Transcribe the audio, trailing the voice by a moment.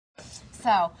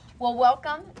So, well,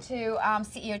 welcome to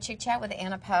CEO Chick Chat with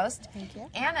Anna Post. Thank you.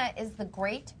 Anna is the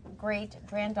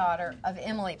great-great-granddaughter of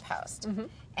Emily Post. Mm-hmm.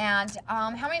 And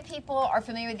how many people are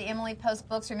familiar with the Emily Post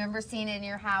books? Remember seeing it in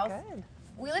your house? Good.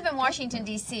 We live in Washington,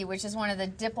 D.C., which is one of the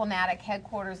diplomatic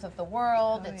headquarters of the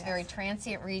world. It's a very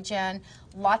transient region,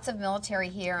 lots of military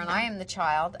here, and I am the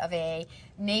child of a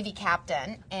Navy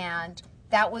captain, and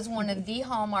that was one of the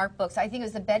hallmark books. I think it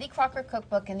was the Betty Crocker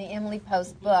cookbook and the Emily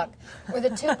Post book were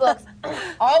the two books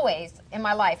always in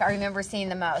my life I remember seeing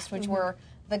the most, which were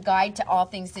the guide to all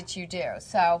things that you do.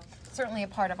 So certainly a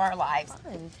part of our lives.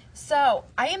 Fun. So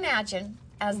I imagine,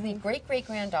 as the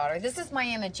great-great-granddaughter, this is my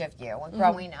image of you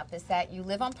growing up, is that you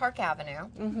live on Park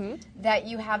Avenue, that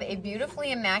you have a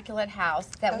beautifully immaculate house,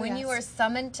 that when you are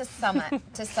summoned to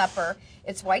supper,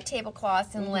 it's white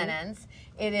tablecloths and linens,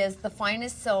 it is the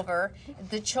finest silver,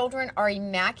 the children are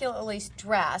immaculately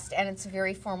dressed, and it's a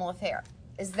very formal affair.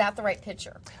 Is that the right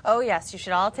picture? Oh yes, you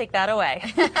should all take that away.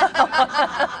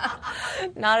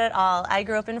 Not at all. I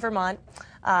grew up in Vermont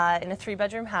in a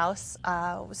 3-bedroom house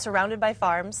surrounded by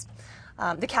farms.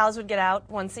 The cows would get out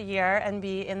once a year and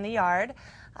be in the yard,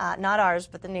 not ours,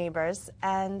 but the neighbors.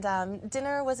 And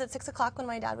dinner was at 6 o'clock when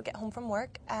my dad would get home from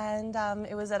work, and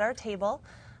it was at our table.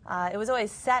 It was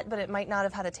always set, but it might not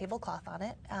have had a tablecloth on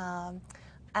it.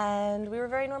 And we were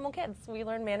very normal kids. We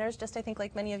learned manners just, I think,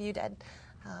 like many of you did.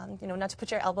 You know, not to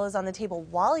put your elbows on the table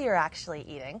while you're actually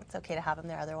eating. It's okay to have them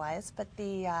there otherwise. But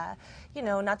the, you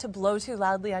know, not to blow too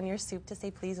loudly on your soup to say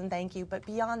please and thank you. But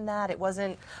beyond that, it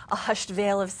wasn't a hushed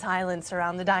veil of silence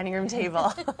around the dining room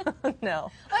table. No.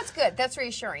 Well, that's good. That's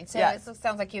reassuring. So Yes. it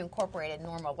sounds like you incorporated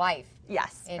normal life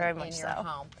Yes, very much in your so.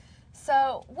 home.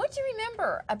 So what do you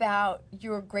remember about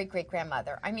your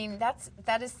great-great-grandmother? I mean,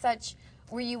 that is such...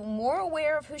 Were you more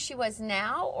aware of who she was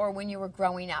now, or when you were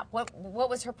growing up? What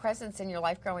was her presence in your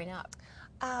life growing up?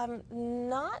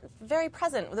 Not very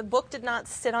present. The book did not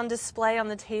sit on display on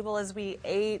the table as we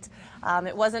ate.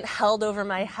 It wasn't held over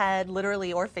my head,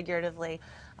 literally or figuratively,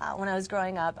 when I was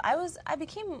growing up. I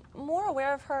became more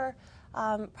aware of her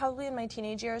probably in my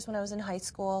teenage years when I was in high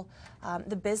school.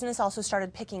 The business also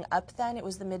started picking up then. It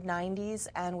was the mid-90s,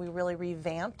 and we really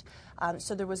revamped.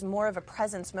 So there was more of a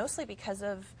presence, mostly because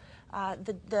of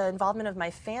the involvement of my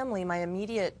family, my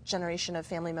immediate generation of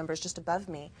family members just above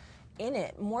me, in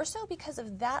it. More so because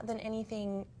of that than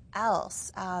anything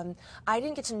else. I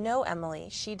didn't get to know Emily.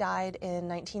 She died in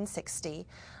 1960.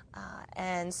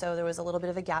 And so there was a little bit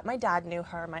of a gap. My dad knew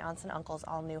her, my aunts and uncles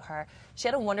all knew her. She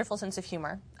had a wonderful sense of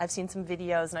humor. I've seen some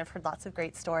videos and I've heard lots of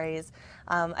great stories.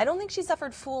 I don't think she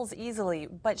suffered fools easily,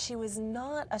 but she was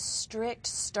not a strict,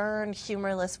 stern,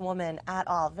 humorless woman at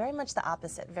all. Very much the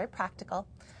opposite. Very practical.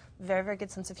 Very, very good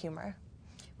sense of humor.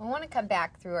 I want to come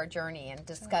back through our journey and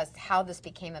discuss how this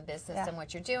became a business and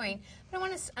what you're doing. But I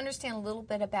want to understand a little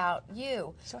bit about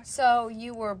you. Sure. So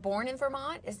you were born in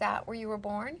Vermont? Is that where you were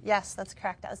born? Yes, that's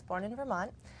correct. I was born in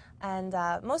Vermont. And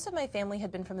most of my family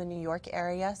had been from the New York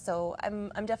area, so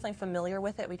I'm definitely familiar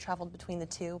with it. We traveled between the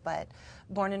two, but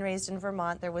born and raised in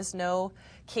Vermont, there was no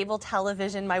cable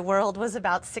television. My world was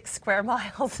about 6 square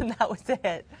miles, and that was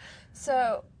it.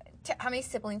 So how many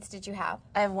siblings did you have?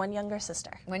 I have one younger sister.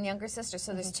 One younger sister.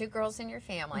 So there's 2 girls in your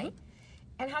family.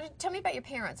 And tell me about your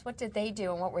parents. What did they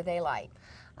do and what were they like?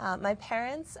 My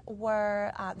parents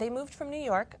were, they moved from New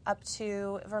York up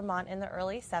to Vermont in the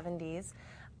early 70s.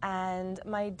 And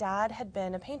my dad had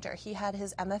been a painter. He had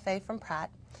his MFA from Pratt.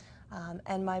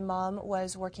 And my mom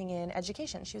was working in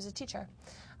education. She was a teacher.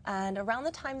 And around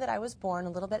the time that I was born, a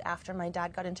little bit after, my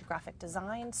dad got into graphic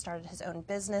design, started his own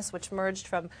business, which merged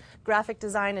from graphic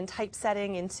design and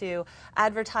typesetting into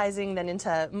advertising, then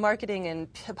into marketing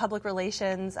and public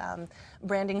relations,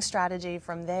 branding strategy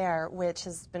from there, which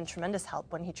has been tremendous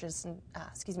help when he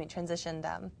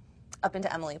transitioned up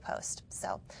into Emily Post.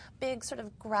 So big sort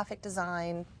of graphic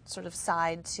design sort of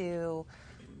side to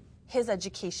his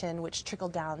education, which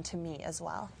trickled down to me as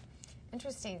well.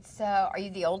 Interesting. So are you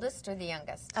the oldest or the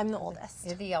youngest? I'm the oldest.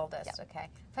 You're the oldest, Yep. okay.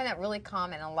 I find that really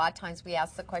common. A lot of times we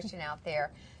ask the question out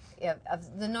there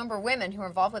of the number of women who are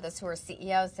involved with us who are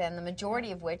CEOs, and the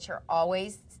majority of which are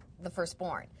always the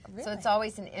firstborn. Really? So it's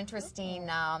always an interesting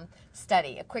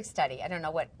study, a quick study. I don't know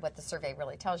what the survey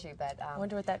really tells you, but I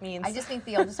wonder what that means. I just think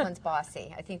the oldest one's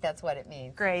bossy. I think that's what it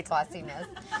means. Great. Bossiness.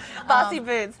 Bossy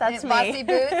boots, that's me. Bossy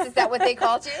boots, is that what they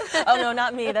called you? Oh, no,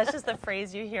 not me. That's just the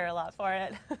phrase you hear a lot for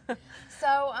it.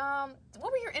 So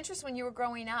what were your interests when you were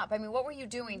growing up? I mean, what were you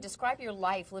doing? Describe your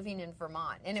life living in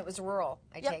Vermont. And it was rural,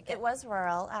 I take it. It was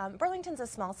rural. Burlington's a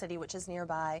small city, which is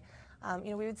nearby.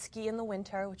 You know, we would ski in the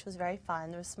winter, which was very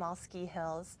fun. There were small ski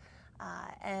hills.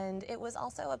 And it was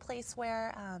also a place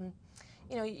where,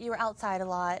 you were outside a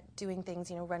lot doing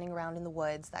things, running around in the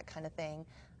woods, that kind of thing.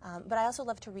 But I also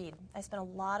love to read. I spent a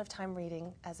lot of time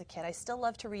reading as a kid. I still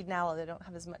love to read now, although I don't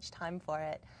have as much time for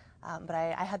it. But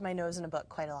I had my nose in a book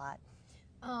quite a lot.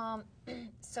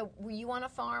 So were you on a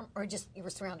farm, or just you were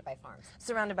surrounded by farms?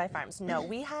 Surrounded by farms. No,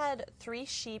 we had 3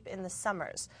 sheep in the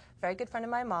summers. A very good friend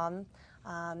of my mom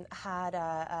had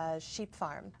a sheep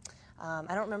farm.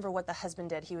 I don't remember what the husband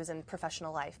did. He was in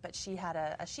professional life, but she had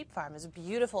a sheep farm. It was a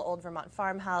beautiful old Vermont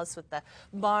farmhouse with the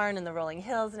barn and the rolling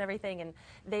hills and everything, and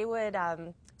they would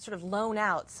sort of loan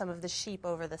out some of the sheep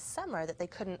over the summer that they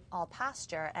couldn't all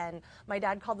pasture, and my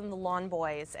dad called them the lawn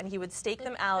boys, and he would stake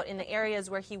them out in the areas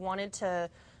where he wanted to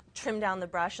trim down the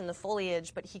brush and the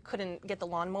foliage, but he couldn't get the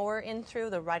lawnmower in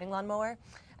through, the riding lawnmower,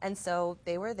 and so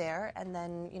they were there, and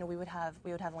then we would have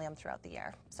lamb throughout the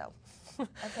year. So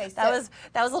okay, that was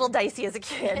a little dicey as a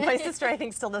kid. My sister, I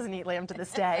think, still doesn't eat lamb to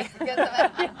this day.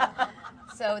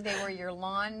 So they were your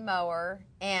lawnmower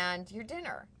and your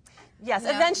dinner. Yes,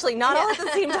 eventually, not all at the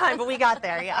same time, but we got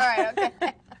there. Yeah. All right.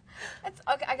 Okay.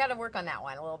 Okay. I got to work on that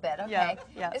one a little bit. Okay.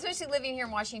 Yeah. Especially living here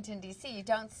in Washington D.C., you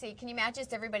don't see. Can you imagine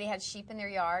if everybody had sheep in their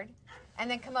yard, and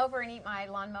then come over and eat my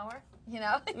lawnmower?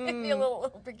 It'd be a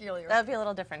little peculiar. That would be a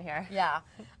little different here. Yeah.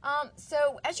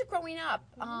 So as you're growing up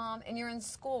and you're in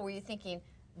school, were you thinking,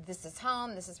 this is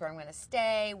home, this is where I'm going to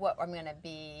stay, what I'm going to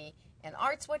be in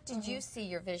arts? What did you see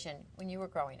your vision when you were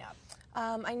growing up?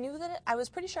 I knew that I was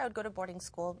pretty sure I would go to boarding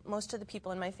school. Most of the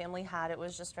people in my family had. It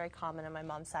was just very common on my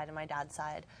mom's side and my dad's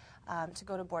side to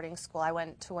go to boarding school. I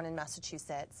went to one in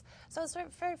Massachusetts. So I was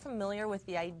very familiar with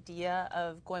the idea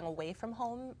of going away from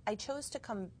home. I chose to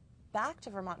come back to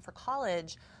Vermont for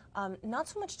college, not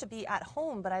so much to be at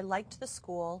home, but I liked the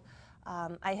school.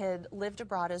 I had lived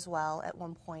abroad as well at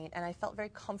one point, and I felt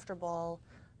very comfortable.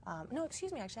 No,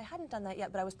 excuse me, actually, I hadn't done that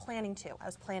yet, but I was planning to. I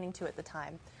was planning to at the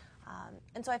time.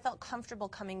 And so I felt comfortable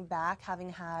coming back, having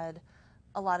had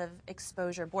a lot of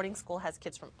exposure. Boarding school has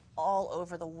kids from all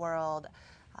over the world.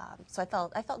 So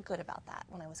I felt good about that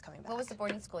when I was coming back. What was the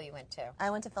boarding school you went to? I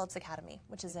went to Phillips Academy,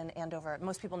 which is in Andover.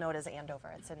 Most people know it as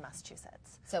Andover. It's in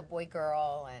Massachusetts. So boy,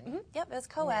 girl, and Yep, it was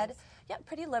co-ed. Nice. Yep,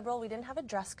 pretty liberal. We didn't have a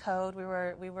dress code. We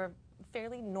were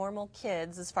fairly normal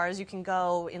kids as far as you can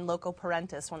go in loco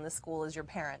parentis when the school is your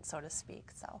parent, so to speak.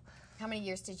 So, how many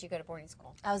years did you go to boarding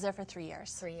school? I was there for 3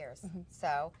 years. 3 years.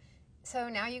 So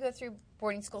now you go through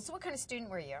boarding school. So what kind of student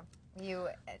were you? Were you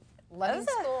loving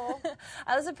school?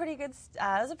 I was a pretty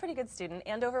good student.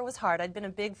 Andover was hard. I'd been a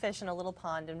big fish in a little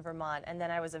pond in Vermont, and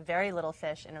then I was a very little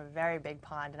fish in a very big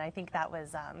pond, and I think that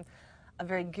was a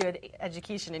very good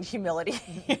education in humility.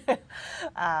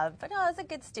 But no, I was a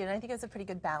good student. I think it was a pretty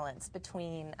good balance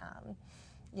between,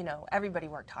 everybody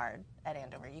worked hard at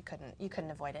Andover. You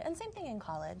couldn't avoid it. And same thing in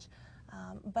college.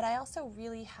 But I also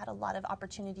really had a lot of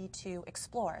opportunity to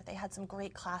explore. They had some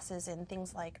great classes in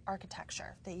things like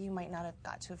architecture that you might not have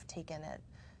got to have taken at,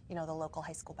 the local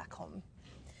high school back home.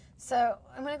 So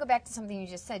I'm going to go back to something you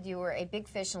just said. You were a big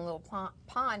fish in a little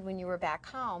pond when you were back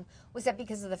home. Was that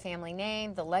because of the family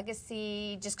name, the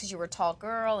legacy, just because you were a tall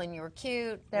girl and you were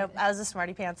cute? Nope, I was a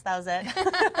smarty pants. That was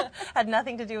it. Had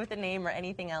nothing to do with the name or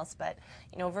anything else. But,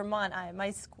 Vermont,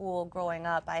 my school growing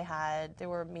up, there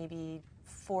were maybe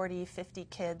 40, 50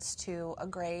 kids to a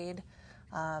grade.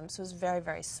 So it was very,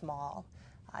 very small.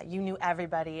 You knew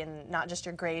everybody, and not just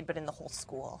your grade, but in the whole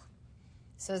school.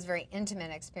 So it was a very intimate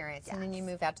experience, Yes. and then you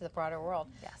move out to the broader world.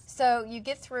 Yes. So you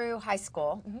get through high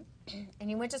school,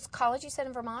 and you went to college, you said,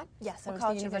 in Vermont? Yes, What I went to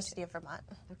college the you University of Vermont.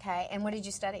 Okay, and what did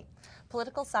you study?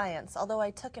 Political science, although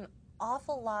I took an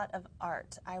awful lot of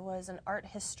art. I was an art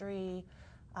history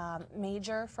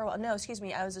major for a while. No, excuse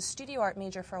me, I was a studio art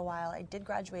major for a while. I did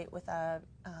graduate with a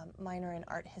minor in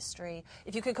art history.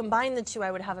 If you could combine the two,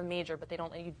 I would have a major, but they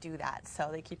don't let you do that, so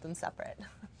they keep them separate.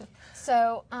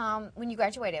 So when you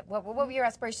graduated, what were your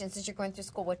aspirations as you're going through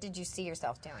school? What did you see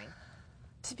yourself doing?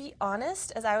 To be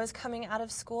honest, as I was coming out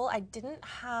of school, I didn't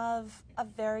have a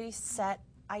very set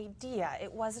idea.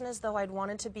 It wasn't as though I'd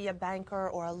wanted to be a banker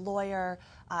or a lawyer,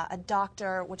 a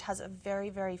doctor, which has a very,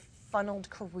 very funneled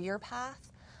career path.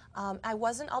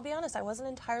 I'll be honest, I wasn't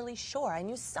entirely sure. I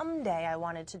knew someday I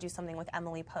wanted to do something with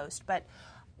Emily Post, but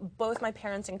both my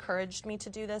parents encouraged me to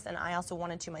do this, and I also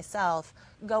wanted to myself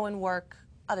go and work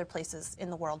other places in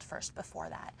the world first before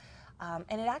that.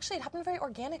 And it happened very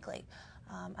organically.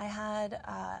 I had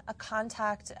a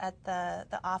contact at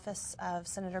the office of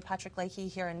Senator Patrick Leahy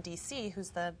here in D.C., who's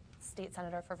the state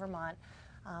senator for Vermont,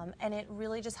 and it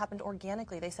really just happened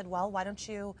organically. They said, well, why don't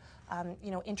you,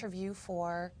 interview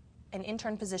for an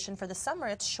intern position for the summer.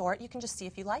 It's short. You can just see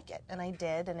if you like it. And I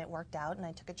did, and it worked out, and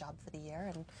I took a job for the year,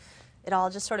 and it all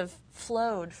just sort of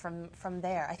flowed from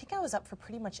there. I think I was up for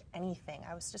pretty much anything.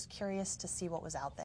 I was just curious to see what was out there.